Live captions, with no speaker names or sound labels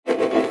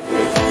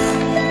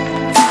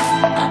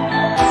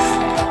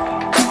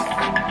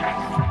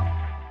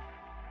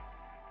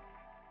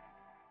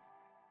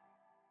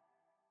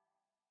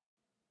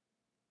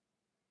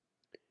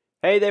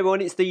Hey there everyone,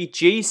 it's the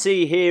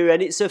GC here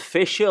and it's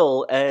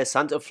official.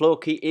 Santa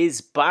Floki is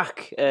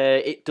back.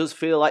 It does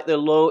feel like the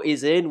low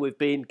is in. We've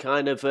been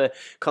kind of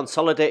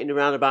consolidating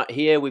around about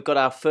here. We've got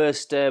our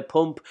first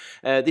pump.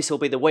 This will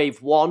be the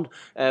wave 1,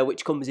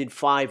 which comes in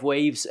 5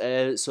 waves.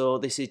 So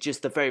this is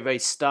just the very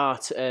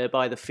start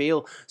by the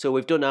feel. So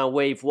we've done our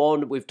wave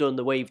 1, we've done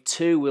the wave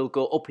 2. We'll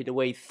go up into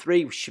wave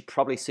 3. We should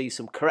probably see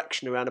some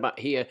correction around about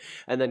here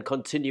and then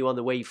continue on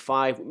the wave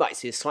 5. We might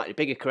see a slightly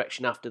bigger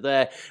correction after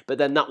there, but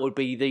then that would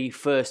be the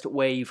first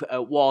wave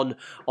 1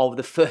 of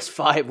the first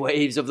 5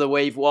 waves of the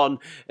wave 1.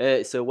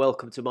 So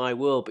welcome to my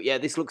world. But yeah,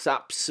 this looks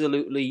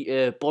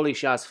absolutely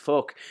bullish as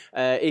fuck.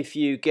 If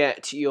you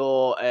get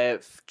your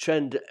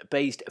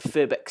trend-based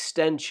fib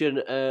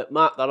extension,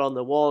 mark that on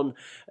the 1,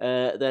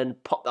 then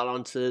pop that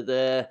onto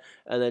there,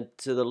 and then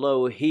to the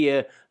low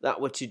here.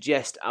 That would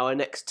suggest our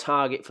next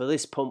target for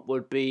this pump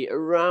would be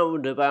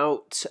around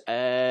about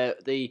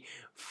the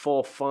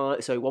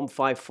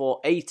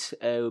 1548.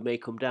 We may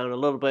come down a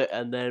little bit,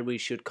 and then we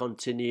should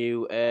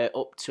continue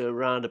up to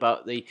around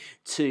about the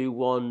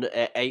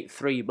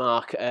 2183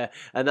 mark,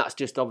 and that's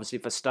just obviously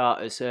for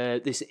starters.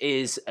 This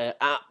is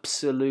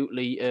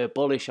absolutely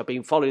bullish. I've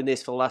been following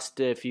this for the last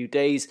few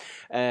days.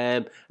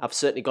 I've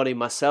certainly got in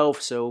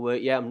myself, so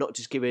yeah, I'm not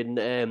just giving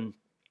an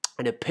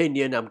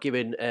opinion. I'm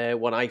giving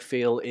what I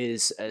feel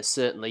is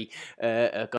certainly